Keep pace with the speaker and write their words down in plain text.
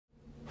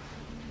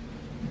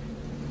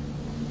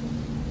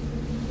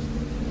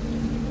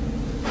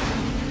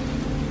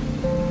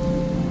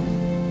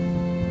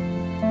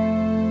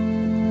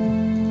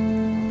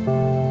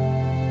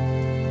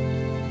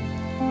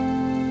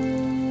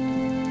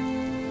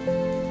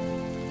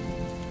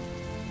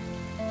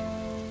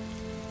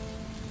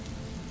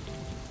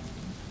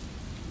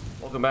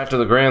Welcome back to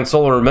the Grand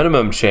Solar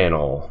Minimum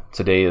channel.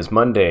 Today is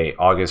Monday,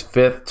 August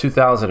 5th,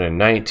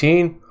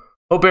 2019.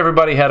 Hope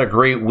everybody had a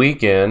great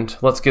weekend.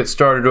 Let's get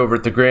started over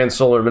at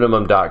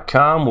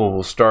thegrandsolarminimum.com where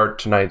we'll start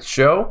tonight's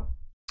show.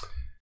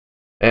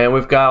 And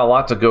we've got a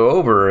lot to go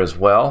over as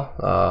well.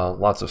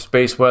 Lots of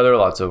space weather,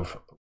 lots of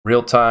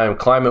real-time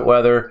climate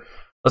weather.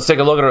 Let's take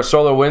a look at our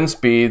solar wind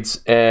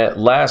speeds. At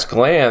last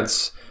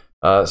glance,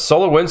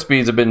 solar wind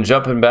speeds have been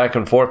jumping back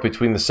and forth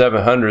between the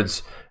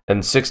 700s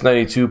and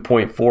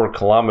 692.4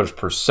 kilometers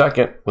per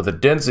second with a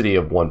density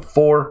of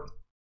 1.4.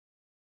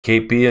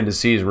 KP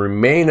indices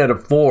remain at a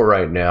 4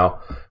 right now.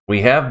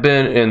 We have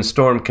been in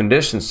storm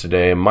conditions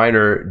today, a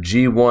minor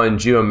G1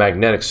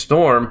 geomagnetic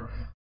storm.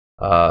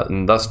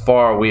 And thus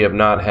far, we have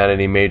not had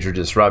any major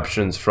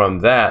disruptions from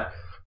that.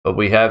 But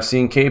we have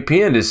seen KP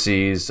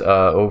indices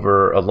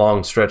over a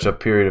long stretch of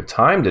period of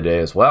time today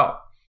as well.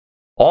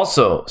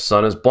 Also,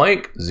 sun is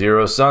blank,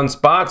 0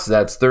 sunspots.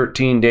 That's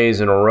 13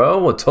 days in a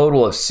row, a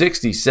total of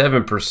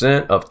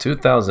 67% of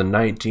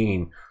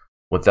 2019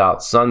 without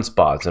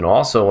sunspots. And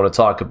also want to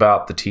talk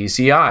about the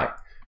TCI.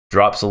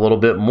 Drops a little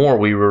bit more.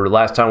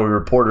 Last time we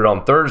reported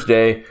on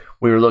Thursday,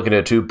 we were looking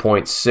at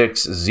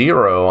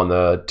 2.60 on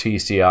the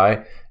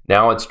TCI.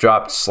 Now it's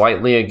dropped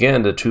slightly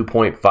again to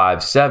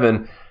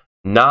 2.57.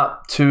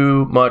 Not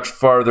too much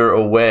farther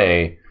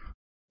away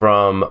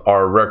from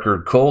our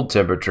record cold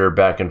temperature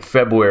back in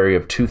February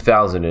of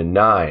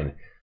 2009,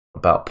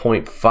 about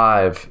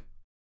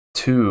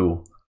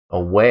 0.52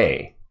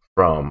 away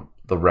from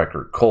the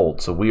record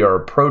cold. So we are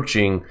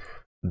approaching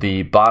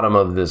the bottom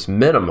of this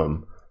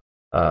minimum,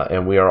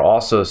 and we are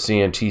also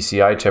seeing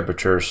TCI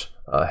temperatures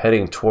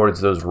heading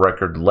towards those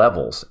record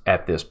levels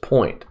at this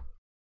point.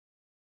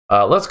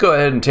 Let's go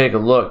ahead and take a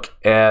look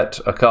at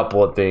a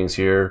couple of things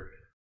here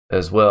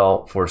as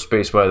well for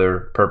space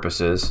weather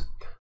purposes.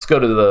 Let's go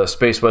to the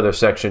space weather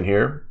section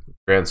here,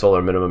 Grand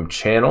Solar Minimum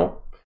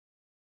channel.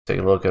 Take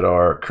a look at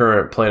our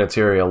current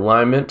planetary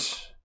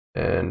alignment,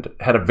 and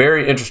had a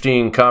very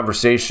interesting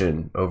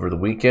conversation over the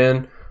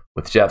weekend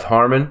with Jeff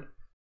Harmon.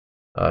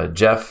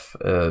 Jeff,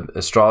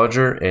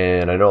 astrologer,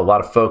 and I know a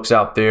lot of folks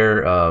out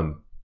there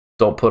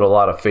don't put a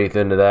lot of faith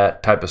into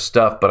that type of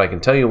stuff, but I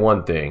can tell you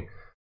one thing.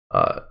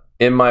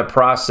 In my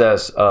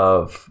process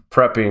of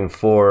prepping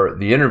for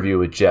the interview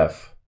with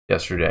Jeff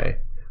yesterday,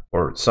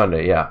 or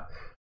Sunday, yeah,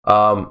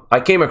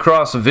 I came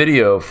across a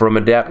video from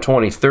Adapt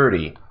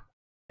 2030,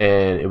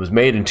 and it was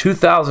made in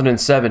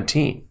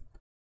 2017.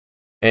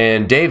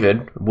 And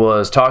David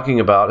was talking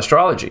about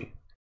astrology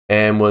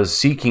and was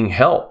seeking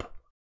help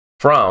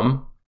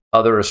from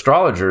other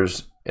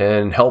astrologers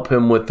and help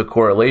him with the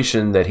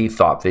correlation that he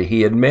thought that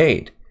he had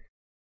made.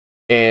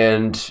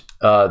 And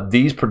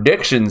these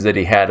predictions that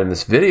he had in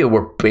this video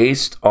were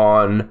based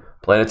on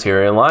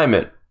planetary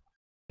alignment.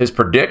 His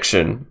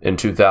prediction in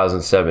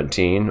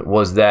 2017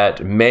 was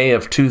that May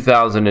of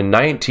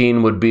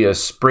 2019 would be a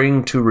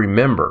spring to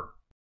remember.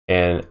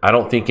 And I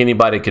don't think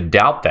anybody could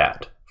doubt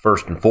that,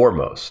 first and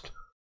foremost.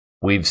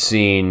 We've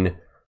seen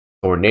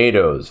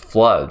tornadoes,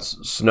 floods,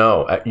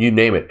 snow, you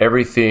name it,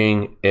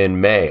 everything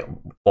in May.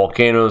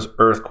 Volcanoes,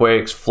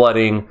 earthquakes,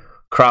 flooding,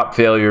 crop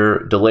failure,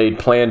 delayed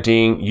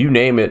planting, you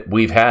name it,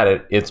 we've had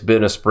it. It's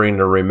been a spring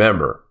to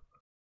remember.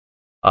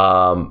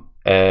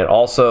 And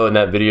also in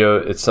that video,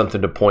 it's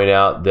something to point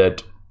out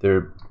that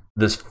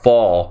this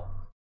fall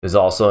is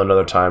also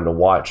another time to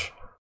watch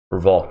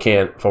for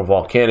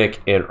volcanic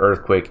and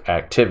earthquake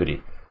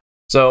activity.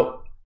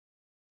 So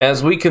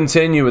as we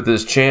continue with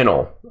this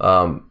channel,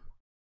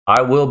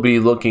 I will be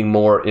looking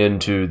more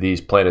into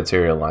these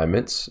planetary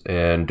alignments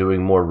and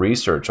doing more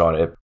research on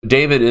it.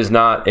 David is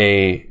not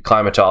a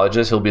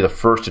climatologist. He'll be the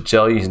first to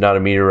tell you he's not a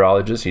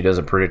meteorologist. He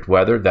doesn't predict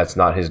weather. That's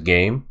not his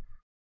game.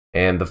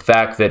 And the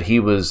fact that he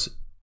was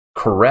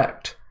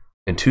correct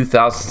in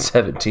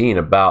 2017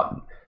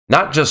 about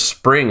not just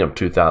spring of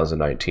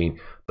 2019,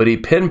 but he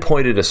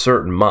pinpointed a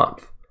certain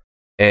month.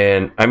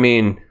 And I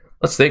mean,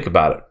 let's think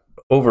about it.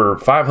 Over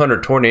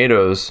 500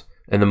 tornadoes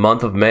in the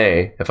month of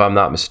May, if I'm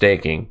not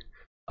mistaken.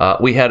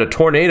 We had a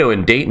tornado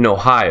in Dayton,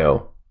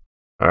 Ohio.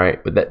 All right,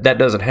 but that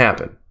doesn't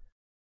happen.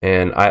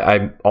 And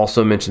I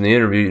also mentioned in the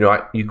interview, you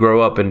know, you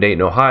grow up in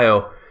Dayton,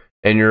 Ohio,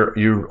 and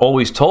you're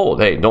always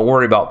told, hey, don't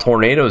worry about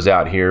tornadoes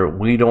out here.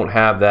 We don't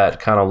have that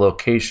kind of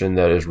location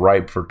that is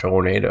ripe for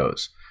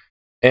tornadoes.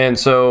 And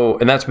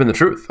that's been the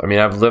truth. I mean,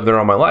 I've lived there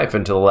all my life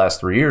until the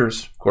last 3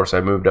 years. Of course,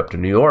 I moved up to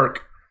New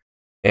York.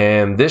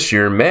 And this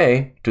year,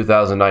 May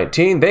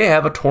 2019, they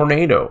have a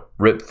tornado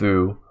rip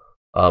through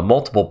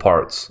multiple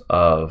parts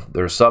of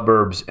their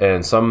suburbs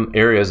and some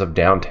areas of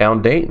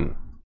downtown Dayton.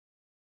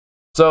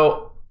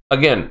 So,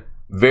 again,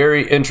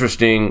 very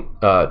interesting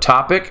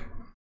topic.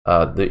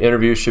 The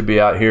interview should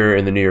be out here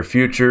in the near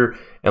future.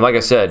 And like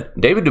I said,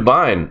 David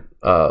Dubine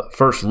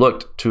first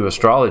looked to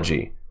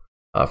astrology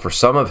for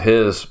some of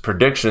his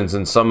predictions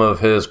and some of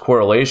his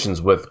correlations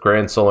with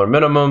Grand Solar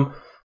Minimum.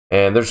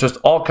 And there's just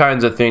all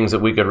kinds of things that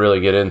we could really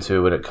get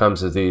into when it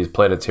comes to these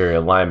planetary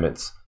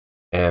alignments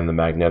and the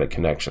magnetic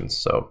connections.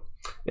 So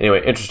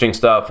anyway, interesting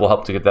stuff. We'll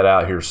help to get that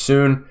out here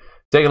soon.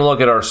 Taking a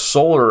look at our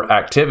solar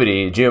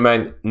activity,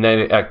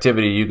 geomagnetic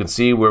activity, you can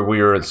see where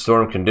we are in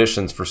storm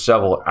conditions for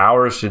several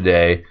hours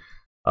today.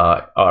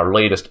 Our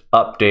latest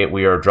update,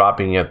 we are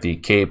dropping at the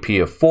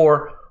KP of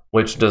 4,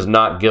 which does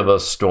not give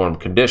us storm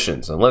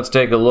conditions. And let's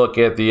take a look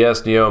at the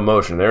SDO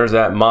motion. There's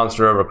that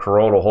monster of a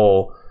coronal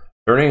hole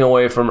turning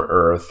away from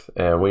Earth,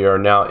 and we are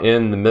now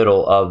in the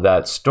middle of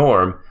that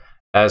storm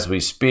as we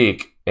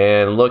speak.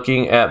 And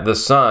looking at the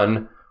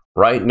sun,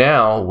 right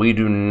now, we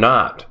do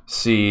not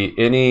see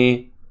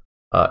any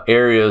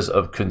areas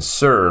of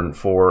concern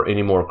for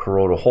any more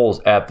coronal holes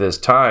at this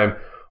time,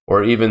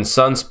 or even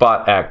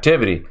sunspot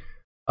activity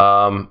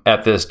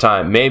at this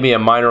time. Maybe a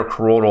minor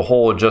coronal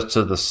hole just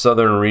to the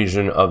southern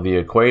region of the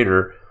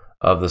equator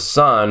of the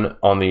sun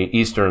on the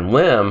eastern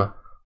limb,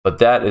 but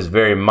that is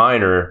very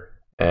minor,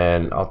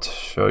 and I'll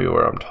show you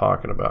where I'm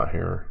talking about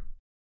here.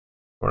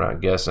 We're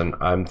not guessing.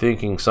 I'm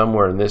thinking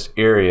somewhere in this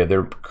area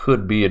there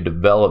could be a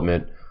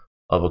development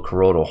of a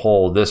coronal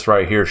hole. This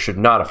right here should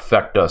not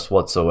affect us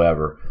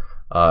whatsoever.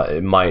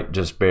 It might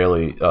just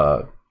barely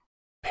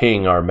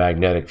ping our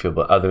magnetic field,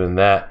 but other than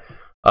that,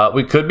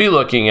 we could be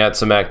looking at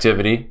some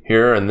activity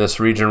here in this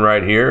region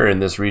right here, in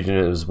this region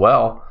as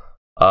well.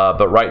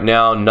 But right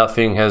now,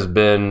 nothing has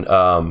been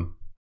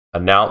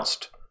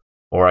announced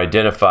or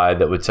identified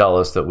that would tell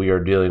us that we are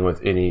dealing with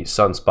any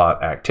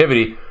sunspot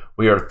activity.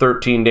 We are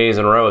 13 days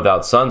in a row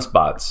without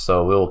sunspots,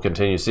 so we will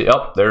continue to see.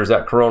 Oh, there's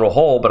that coronal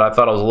hole, but I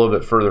thought it was a little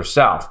bit further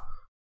south.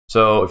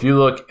 So if you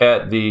look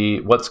at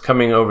what's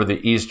coming over the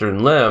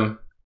eastern limb,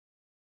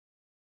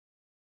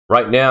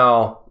 right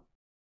now,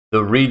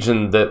 the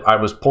region that I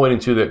was pointing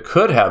to that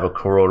could have a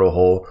coronal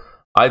hole,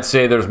 I'd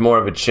say there's more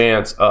of a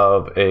chance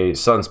of a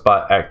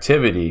sunspot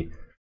activity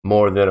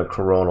more than a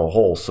coronal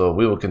hole. So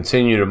we will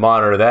continue to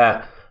monitor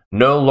that.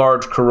 No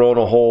large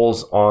coronal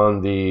holes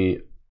on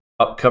the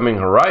upcoming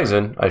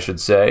horizon, I should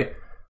say.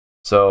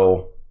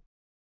 So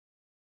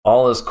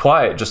all is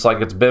quiet, just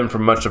like it's been for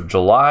much of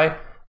July.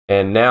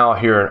 And now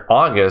here in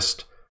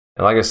August,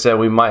 and like I said,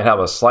 we might have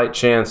a slight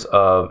chance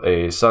of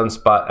a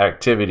sunspot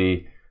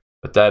activity,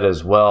 but that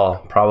is,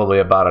 well, probably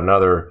about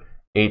another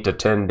 8 to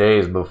 10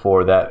 days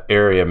before that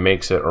area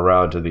makes it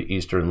around to the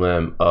eastern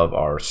limb of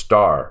our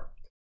star.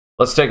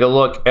 Let's take a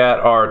look at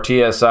our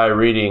TSI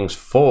readings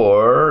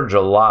for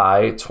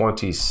July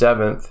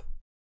 27th,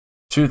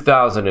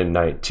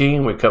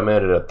 2019. We come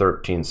in at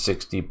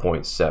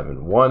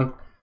 1360.71.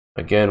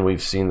 Again,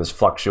 we've seen this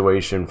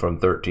fluctuation from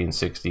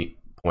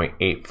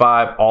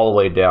 1360.85 all the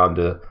way down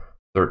to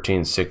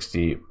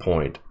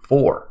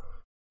 1360.4.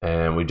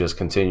 And we just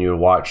continue to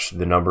watch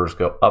the numbers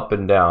go up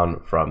and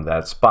down from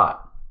that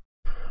spot.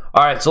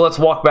 All right, so let's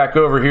walk back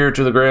over here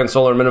to the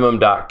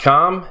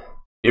grandsolarminimum.com.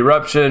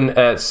 Eruption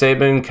at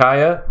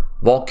Sabancaya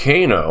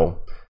volcano.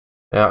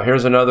 Now,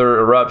 here's another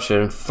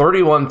eruption,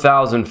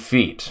 31,000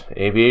 feet.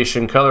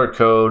 Aviation color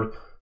code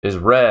is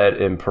red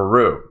in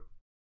Peru.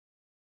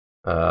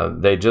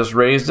 They just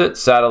raised it.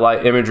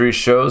 Satellite imagery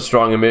shows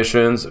strong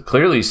emissions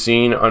clearly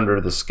seen under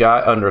the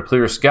sky, under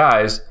clear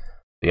skies.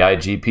 The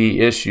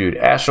IGP issued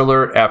ash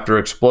alert after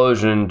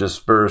explosion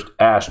dispersed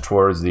ash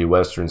towards the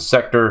western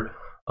sector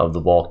of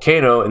the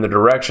volcano in the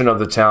direction of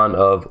the town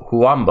of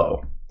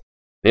Huambo.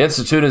 The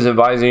Institute is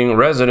advising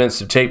residents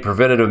to take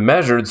preventative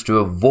measures to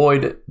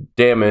avoid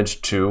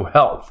damage to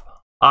health.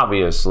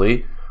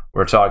 Obviously,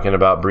 we're talking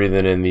about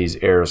breathing in these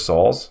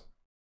aerosols.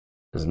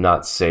 It's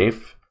not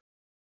safe.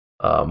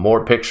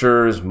 More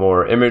pictures,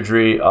 more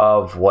imagery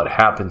of what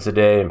happened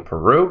today in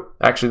Peru.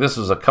 Actually, this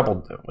was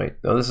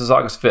this is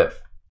August 5th.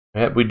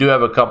 We do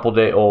have a couple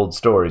day old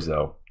stories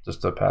though,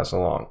 just to pass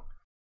along.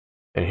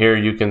 And here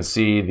you can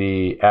see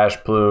the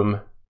ash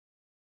plume.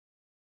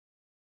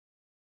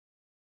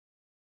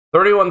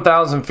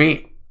 31,000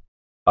 feet.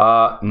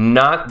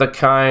 Not the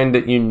kind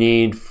that you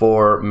need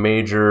for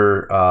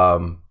major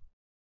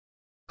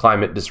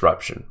climate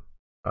disruption,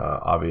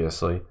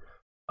 obviously.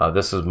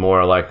 This is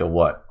more like a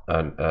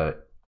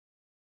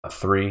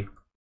 3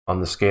 on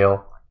the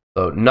scale.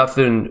 So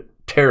nothing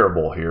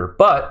terrible here,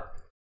 but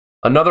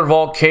another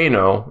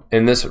volcano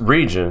in this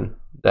region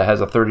that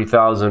has a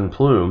 30,000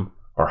 plume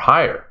or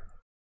higher.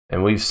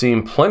 And we've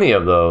seen plenty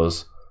of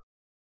those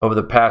over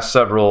the past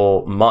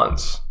several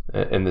months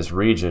in this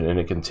region, and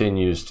it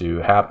continues to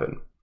happen.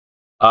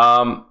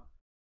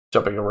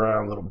 Jumping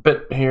around a little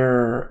bit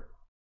here,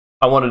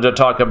 I wanted to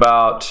talk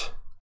about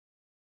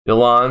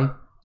Yilan,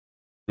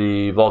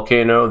 the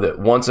volcano that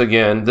once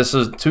again, this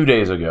is 2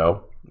 days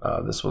ago,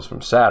 this was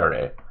from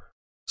Saturday,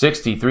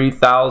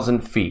 63,000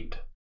 feet.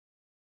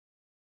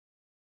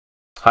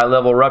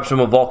 High-level eruption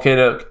of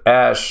volcanic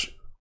ash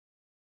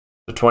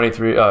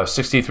to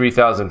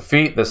 63,000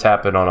 feet. This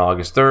happened on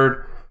August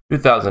 3rd,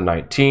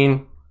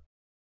 2019.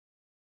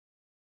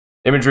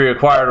 Imagery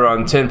acquired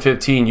around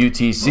 10:15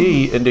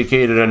 UTC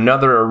indicated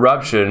another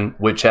eruption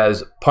which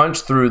has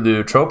punched through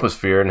the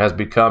troposphere and has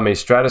become a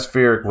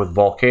stratospheric with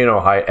volcano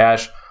high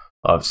ash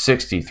of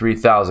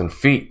 63,000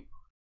 feet.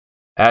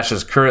 Ash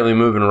is currently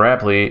moving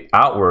rapidly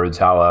outwards,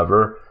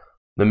 however.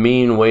 The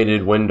mean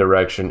weighted wind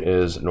direction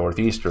is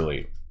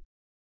northeasterly.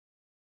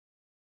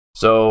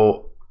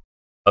 So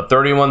of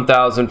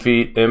 31,000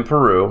 feet in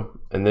Peru,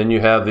 and then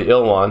you have the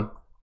Ilwan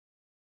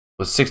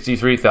with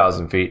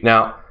 63,000 feet.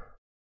 Now,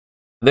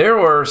 there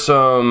were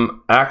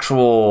some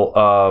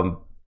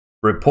actual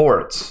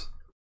reports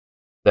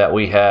that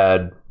we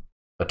had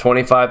a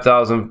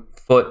 25,000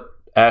 foot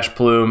ash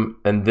plume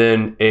and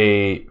then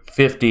a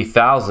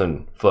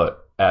 50,000 foot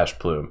ash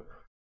plume.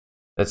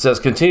 It says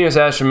continuous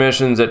ash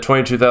emissions at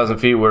 22,000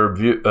 feet were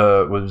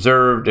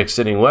observed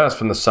extending west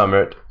from the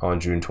summit on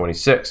June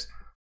 26th.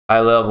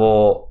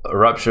 High-level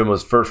eruption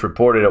was first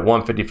reported at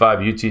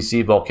 1:55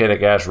 UTC,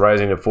 volcanic ash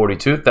rising to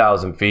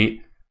 42,000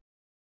 feet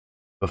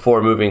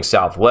before moving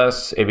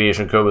southwest.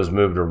 Aviation code was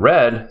moved to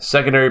red.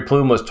 Secondary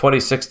plume was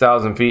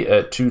 26,000 feet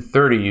at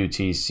 2:30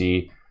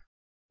 UTC.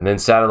 And then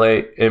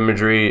satellite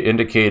imagery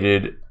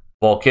indicated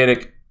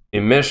volcanic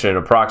emission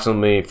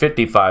approximately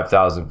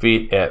 55,000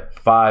 feet at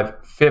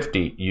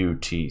 5:50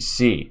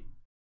 UTC.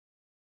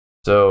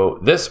 So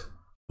this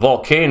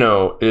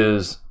volcano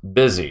is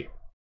busy.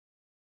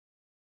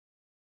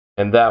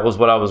 And that was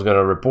what I was going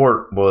to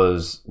report,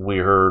 was we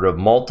heard of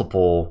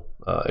multiple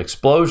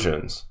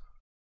explosions.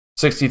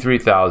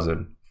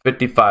 63,000,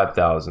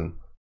 55,000,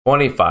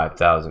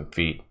 25,000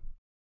 feet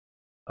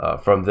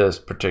from this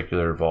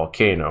particular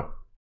volcano.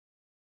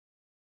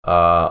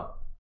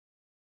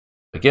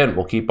 Again,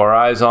 we'll keep our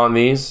eyes on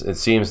these. It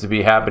seems to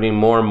be happening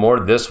more and more.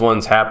 This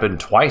one's happened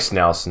twice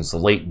now since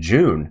late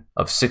June,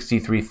 of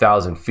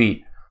 63,000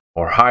 feet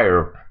or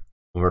higher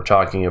when we're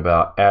talking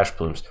about ash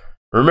plumes.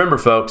 Remember,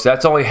 folks,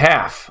 that's only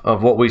half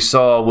of what we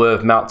saw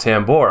with Mount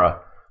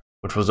Tambora,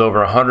 which was over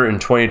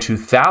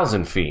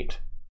 122,000 feet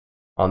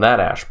on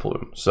that ash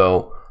plume.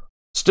 So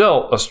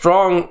still a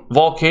strong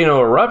volcano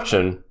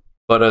eruption,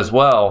 but as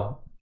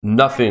well,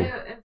 nothing.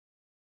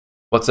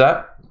 What's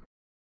that?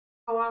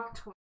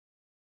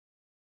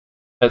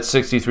 At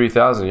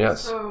 63,000,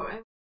 yes.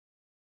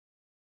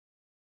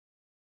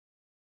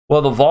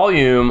 Well, the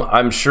volume,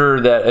 I'm sure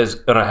that is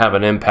going to have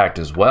an impact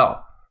as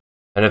well.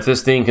 And if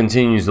this thing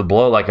continues to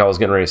blow, like I was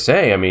getting ready to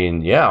say, I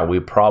mean, yeah, we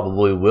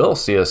probably will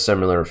see a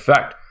similar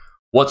effect.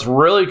 What's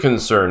really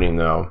concerning,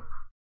 though,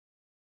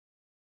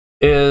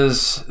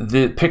 is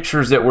the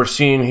pictures that we're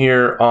seeing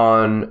here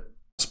on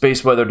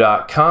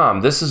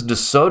SPACEWEATHER.com. This is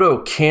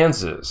DeSoto,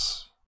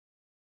 Kansas.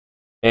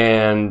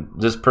 And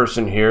this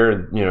person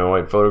here, you know,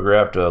 I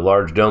photographed a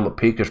large dome of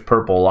pinkish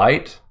purple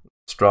light.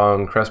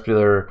 Strong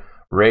crepuscular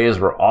rays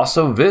were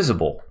also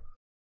visible.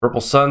 Purple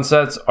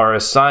sunsets are a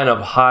sign of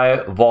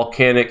high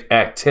volcanic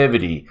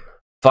activity.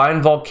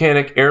 Fine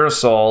volcanic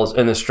aerosols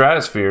in the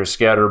stratosphere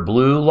scatter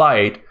blue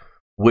light,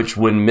 which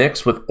when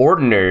mixed with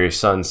ordinary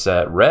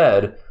sunset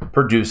red,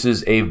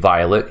 produces a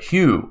violet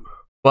hue.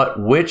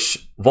 But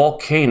which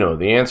volcano?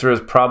 The answer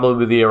is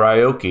probably the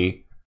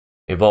Arioki,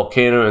 a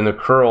volcano in the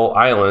Kuril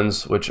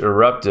Islands, which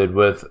erupted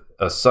with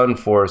a sun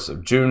force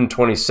of June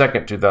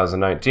 22nd,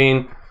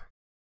 2019.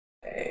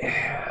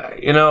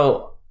 You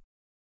know,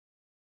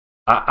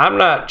 I'm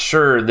not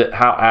sure that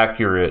how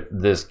accurate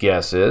this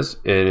guess is.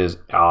 It is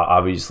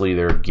obviously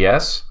their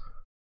guess.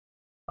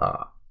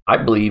 I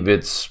believe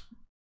it's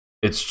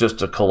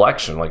just a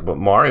collection, like what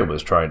Mario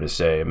was trying to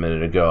say a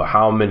minute ago.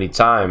 How many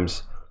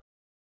times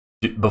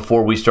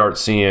before we start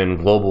seeing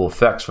global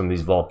effects from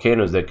these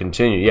volcanoes that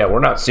continue? Yeah, we're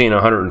not seeing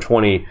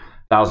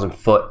 120,000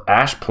 foot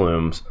ash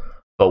plumes,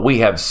 but we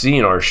have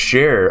seen our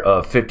share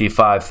of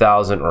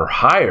 55,000 or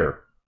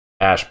higher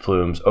ash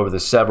plumes over the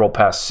several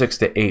past 6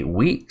 to 8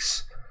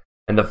 weeks.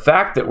 And the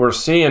fact that we're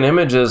seeing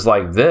images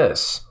like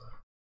this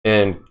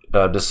in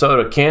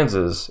DeSoto,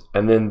 Kansas,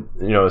 and then,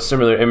 you know, a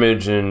similar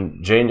image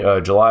in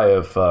July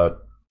of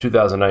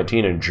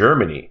 2019 in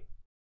Germany.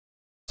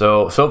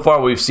 So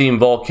far we've seen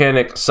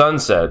volcanic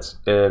sunsets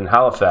in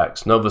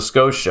Halifax, Nova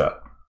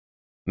Scotia,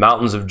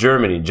 mountains of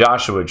Germany,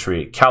 Joshua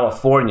Tree,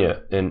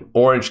 California, in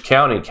Orange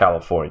County,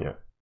 California.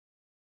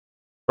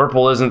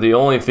 Purple isn't the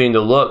only thing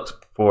to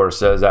look for,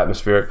 says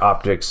atmospheric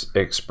optics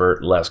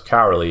expert Les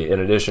Cowerly. In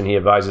addition, he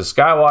advises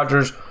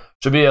skywatchers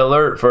should be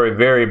alert for a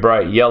very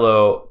bright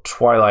yellow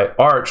twilight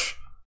arch,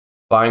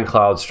 fine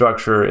cloud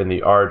structure in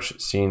the arch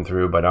seen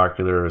through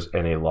binoculars,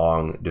 and a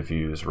long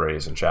diffuse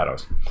rays and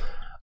shadows.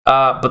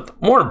 But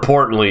more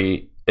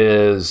importantly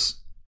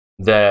is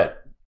that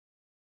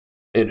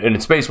in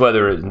space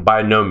weather,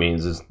 by no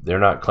means is they're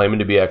not claiming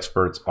to be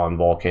experts on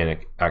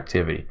volcanic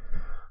activity,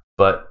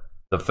 but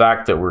the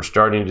fact that we're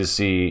starting to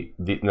see,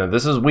 now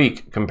this is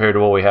weak compared to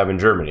what we have in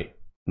Germany,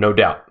 no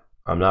doubt.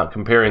 I'm not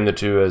comparing the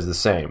two as the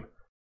same.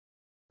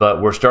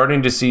 But we're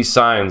starting to see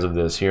signs of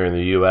this here in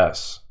the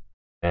US.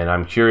 And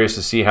I'm curious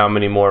to see how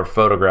many more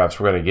photographs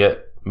we're going to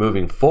get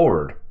moving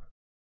forward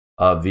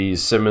of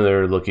these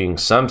similar looking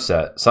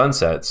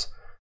sunsets.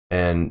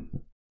 And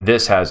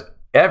this has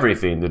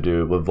everything to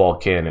do with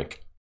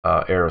volcanic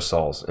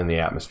aerosols in the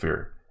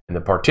atmosphere. And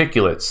the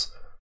particulates,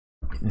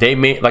 they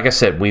may, like I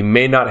said, we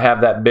may not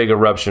have that big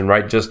eruption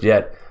right just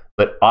yet,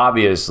 but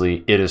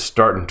obviously it is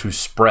starting to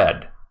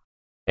spread.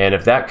 And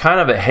if that kind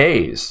of a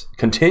haze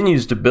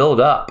continues to build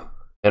up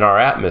in our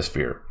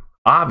atmosphere,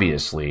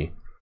 obviously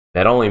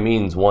that only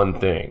means one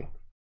thing: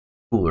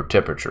 cooler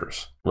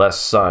temperatures, less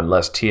sun,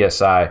 less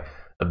TSI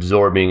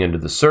absorbing into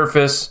the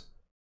surface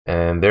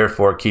and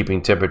therefore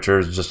keeping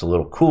temperatures just a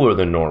little cooler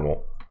than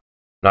normal.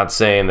 Not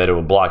saying that it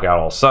will block out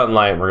all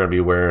sunlight. We're going to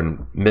be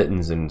wearing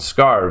mittens and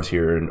scarves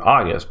here in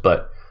August,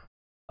 but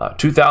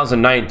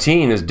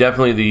 2019 is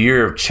definitely the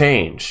year of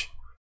change.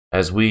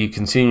 As we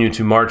continue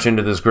to march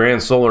into this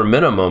grand solar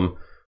minimum,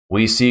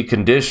 we see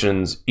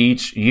conditions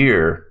each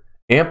year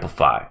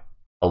amplify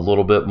a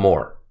little bit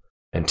more.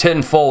 And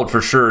tenfold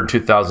for sure in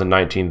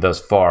 2019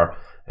 thus far.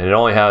 And it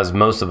only has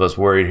most of us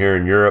worried here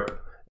in Europe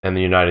and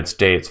the United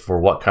States for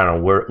what kind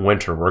of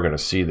winter we're going to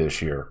see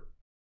this year.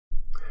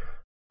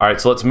 All right,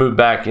 so let's move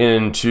back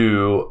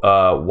into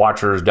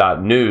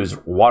watchers.news.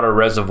 Water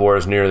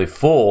reservoirs nearly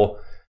full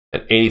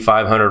at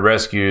 8,500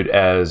 rescued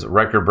as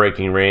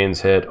record-breaking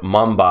rains hit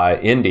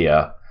Mumbai,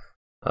 India.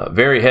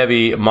 Very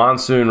heavy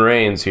monsoon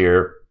rains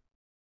here.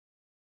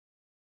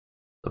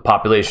 The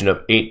population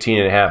of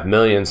 18.5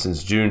 million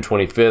since June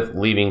 25th,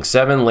 leaving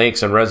 7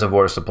 lakes and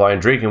reservoirs supplying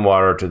drinking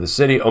water to the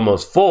city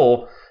almost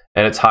full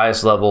at its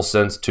highest level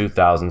since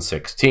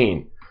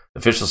 2016.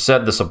 Officials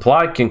said the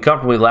supply can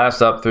comfortably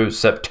last up through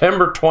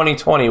September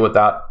 2020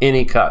 without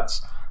any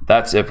cuts.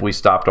 That's if we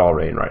stopped all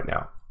rain right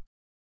now.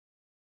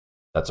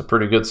 That's a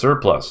pretty good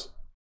surplus.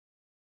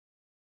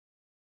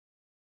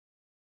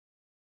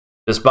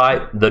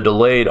 Despite the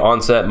delayed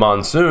onset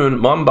monsoon,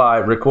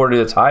 Mumbai recorded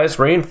its highest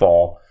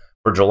rainfall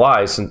for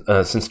July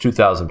since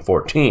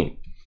 2014,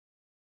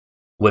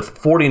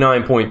 with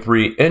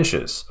 49.3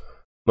 inches.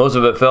 Most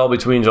of it fell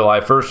between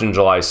July 1st and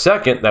July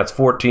 2nd. That's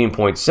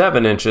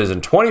 14.7 inches in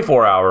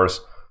 24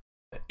 hours,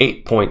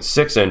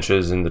 8.6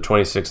 inches in the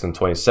 26th and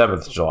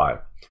 27th of July.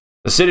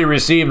 The city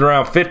received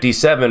around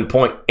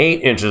 57.8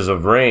 inches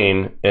of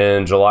rain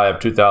in July of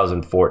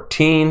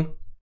 2014.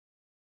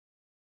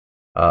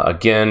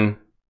 Again,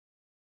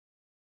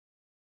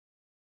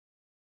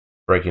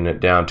 breaking it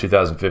down,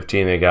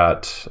 2015 they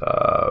got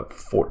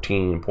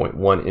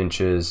 14.1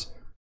 inches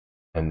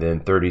and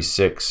then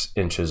 36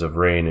 inches of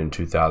rain in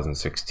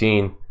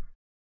 2016.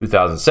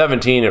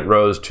 2017 it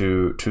rose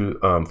to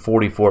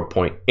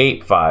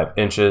 44.85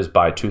 inches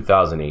by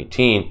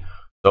 2018.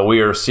 So we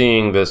are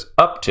seeing this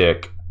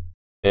uptick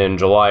in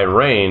July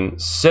rain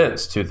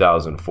since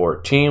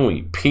 2014.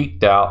 We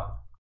peaked out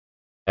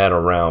at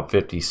around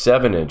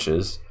 57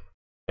 inches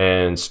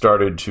and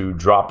started to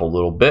drop a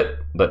little bit,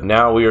 but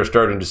now we are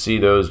starting to see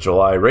those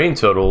July rain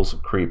totals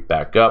creep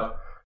back up.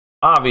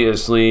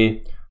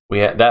 Obviously,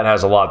 that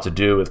has a lot to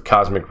do with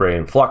cosmic ray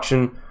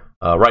inflection.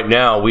 Right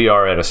now, we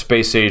are at a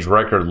space age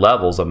record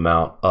levels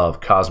amount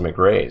of cosmic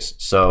rays.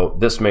 So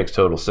this makes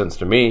total sense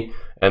to me,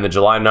 and the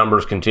July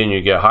numbers continue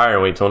to get higher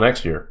and wait till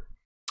next year.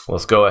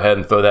 Let's go ahead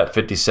and throw that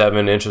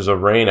 57 inches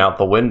of rain out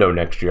the window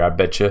next year. I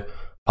bet you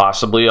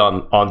possibly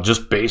on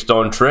just based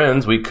on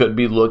trends, we could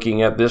be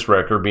looking at this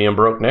record being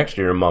broke next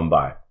year in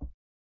Mumbai.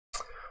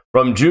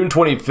 From June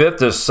 25th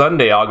to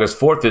Sunday, August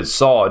 4th, it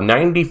saw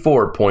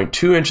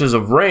 94.2 inches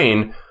of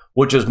rain,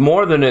 which is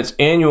more than its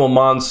annual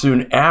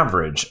monsoon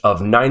average of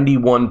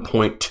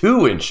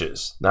 91.2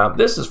 inches. Now,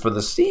 this is for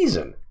the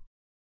season.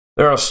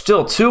 There are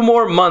still 2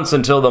 more months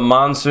until the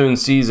monsoon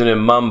season in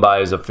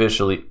Mumbai is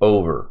officially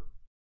over.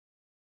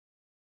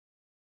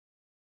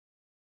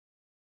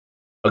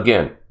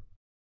 Again,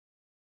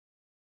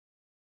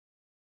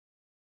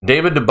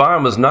 David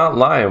Devine was not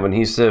lying when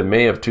he said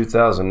May of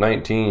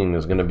 2019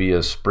 is going to be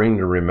a spring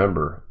to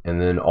remember, and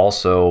then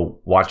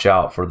also watch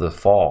out for the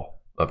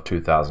fall of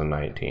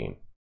 2019.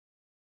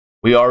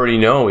 We already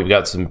know we've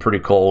got some pretty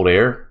cold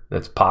air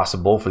that's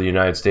possible for the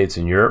United States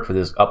and Europe for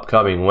this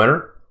upcoming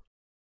winter.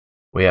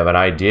 We have an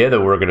idea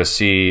that we're going to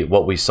see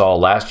what we saw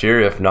last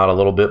year, if not a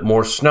little bit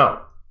more snow.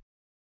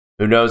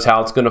 Who knows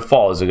how it's going to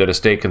fall? Is it going to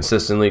stay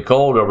consistently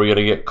cold? Or are we going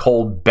to get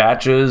cold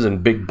batches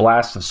and big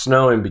blasts of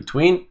snow in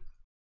between?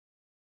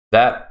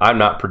 That I'm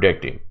not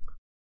predicting.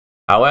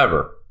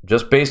 However,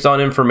 just based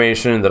on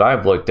information that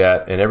I've looked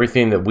at and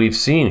everything that we've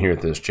seen here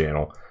at this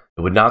channel,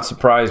 it would not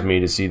surprise me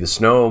to see the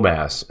snow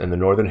mass in the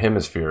Northern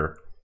Hemisphere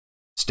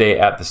stay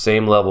at the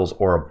same levels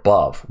or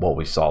above what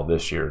we saw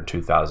this year in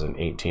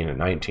 2018 and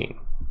 19.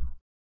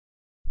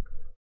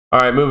 All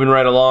right, moving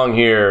right along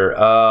here.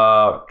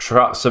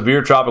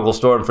 Severe tropical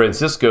storm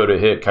Francisco to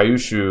hit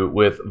Kyushu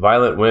with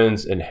violent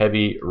winds and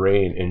heavy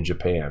rain in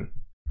Japan.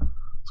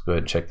 Let's go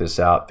ahead and check this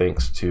out.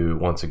 Thanks to,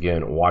 once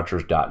again,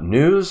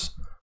 watchers.news.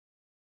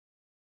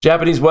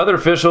 Japanese weather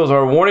officials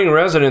are warning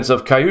residents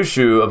of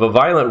Kyushu of a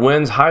violent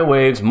winds, high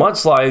waves,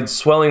 mudslides,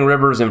 swelling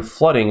rivers, and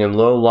flooding in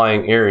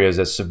low-lying areas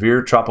as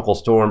severe tropical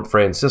storm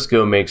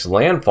Francisco makes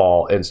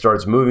landfall and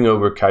starts moving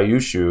over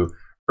Kyushu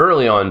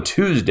early on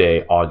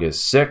Tuesday,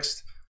 August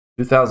 6th,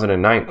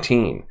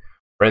 2019.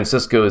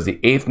 Francisco is the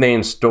 8th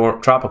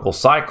named tropical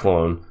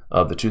cyclone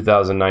of the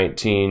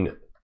 2019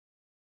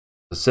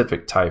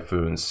 Pacific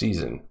typhoon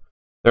season.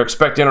 They're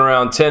expecting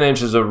around 10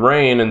 inches of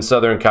rain in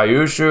southern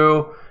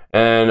Kyushu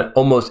and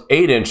almost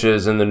 8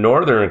 inches in the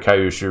northern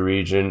Kyushu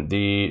region,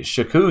 the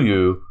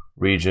Shikuyu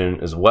region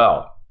as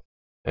well.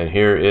 And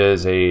here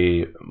is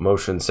a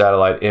motion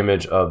satellite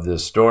image of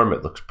this storm.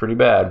 It looks pretty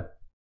bad.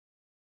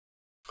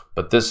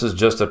 But this is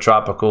just a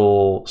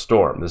tropical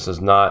storm. This is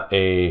not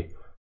a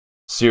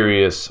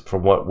serious,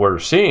 from what we're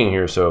seeing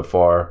here so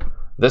far,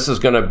 this is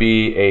going to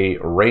be a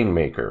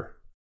rainmaker.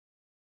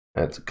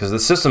 Because the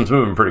system's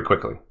moving pretty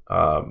quickly.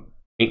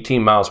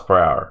 18 miles per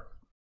hour.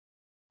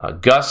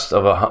 Gusts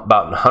of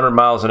about 100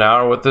 miles an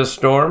hour with this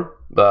storm.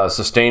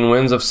 Sustained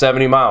winds of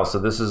 70 miles. So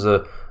this is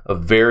a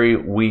very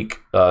weak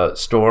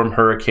storm,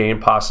 hurricane,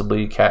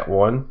 possibly Cat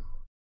 1,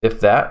 if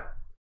that.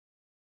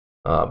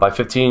 By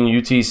 15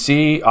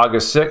 UTC,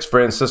 August 6th,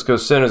 Francisco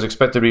Sin is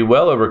expected to be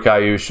well over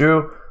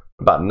Kyushu,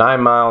 about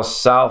 9 miles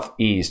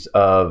southeast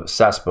of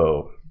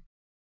Sasebo.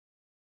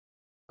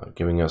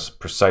 Giving us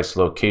precise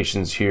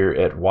locations here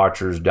at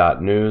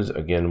watchers.news.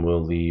 Again,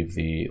 we'll leave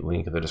the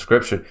link in the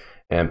description.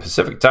 And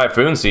Pacific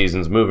typhoon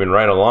season's moving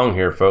right along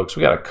here, folks.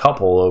 We got a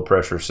couple low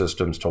pressure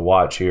systems to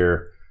watch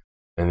here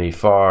in the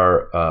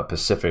far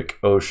Pacific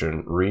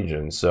Ocean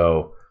region.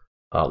 So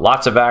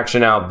lots of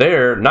action out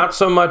there. Not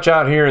so much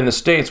out here in the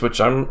States, which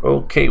I'm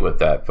okay with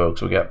that,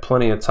 folks. We got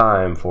plenty of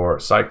time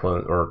for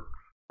cyclone or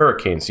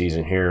hurricane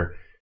season here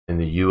in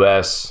the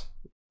U.S.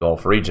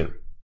 Gulf region.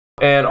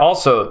 And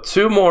also,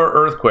 2 more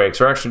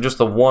earthquakes, or actually just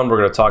the one we're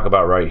going to talk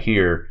about right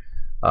here.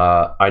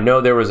 I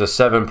know there was a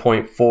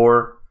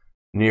 7.4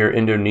 near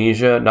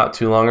Indonesia not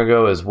too long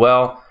ago as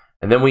well.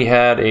 And then we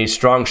had a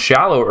strong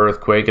shallow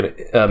earthquake at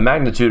a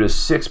magnitude of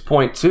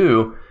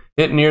 6.2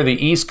 hit near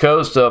the east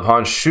coast of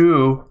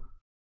Honshu,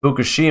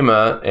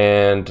 Fukushima,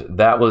 and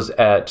that was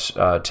at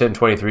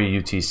 10:23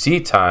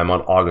 UTC time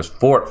on August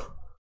 4th.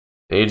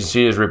 The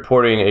agency is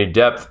reporting a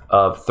depth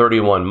of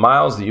 31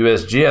 miles. The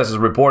USGS is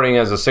reporting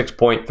as a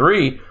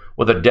 6.3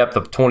 with a depth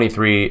of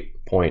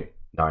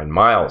 23.9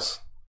 miles.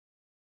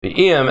 The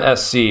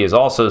EMSC is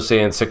also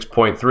saying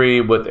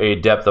 6.3 with a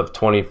depth of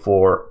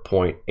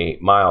 24.8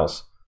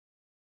 miles.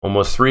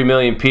 Almost 3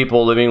 million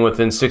people living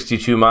within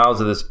 62 miles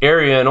of this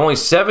area, and only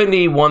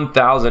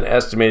 71,000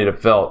 estimated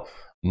have felt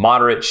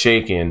moderate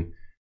shaking,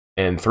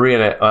 and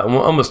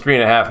almost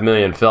 3.5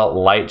 million felt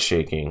light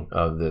shaking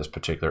of this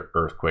particular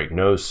earthquake.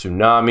 No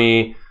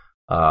tsunami.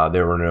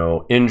 There were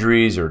no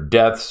injuries or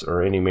deaths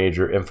or any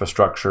major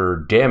infrastructure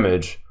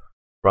damage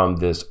from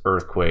this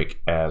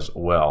earthquake as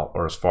well,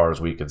 or as far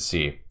as we could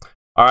see.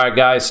 All right,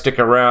 guys, stick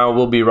around.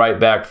 We'll be right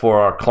back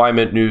for our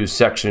climate news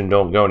section.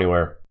 Don't go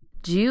anywhere.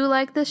 Do you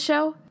like this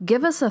show?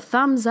 Give us a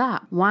thumbs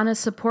up. Want to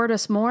support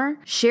us more?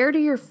 Share to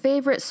your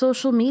favorite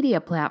social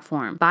media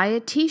platform. Buy a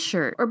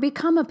t-shirt or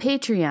become a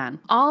Patreon.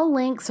 All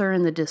links are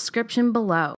in the description below.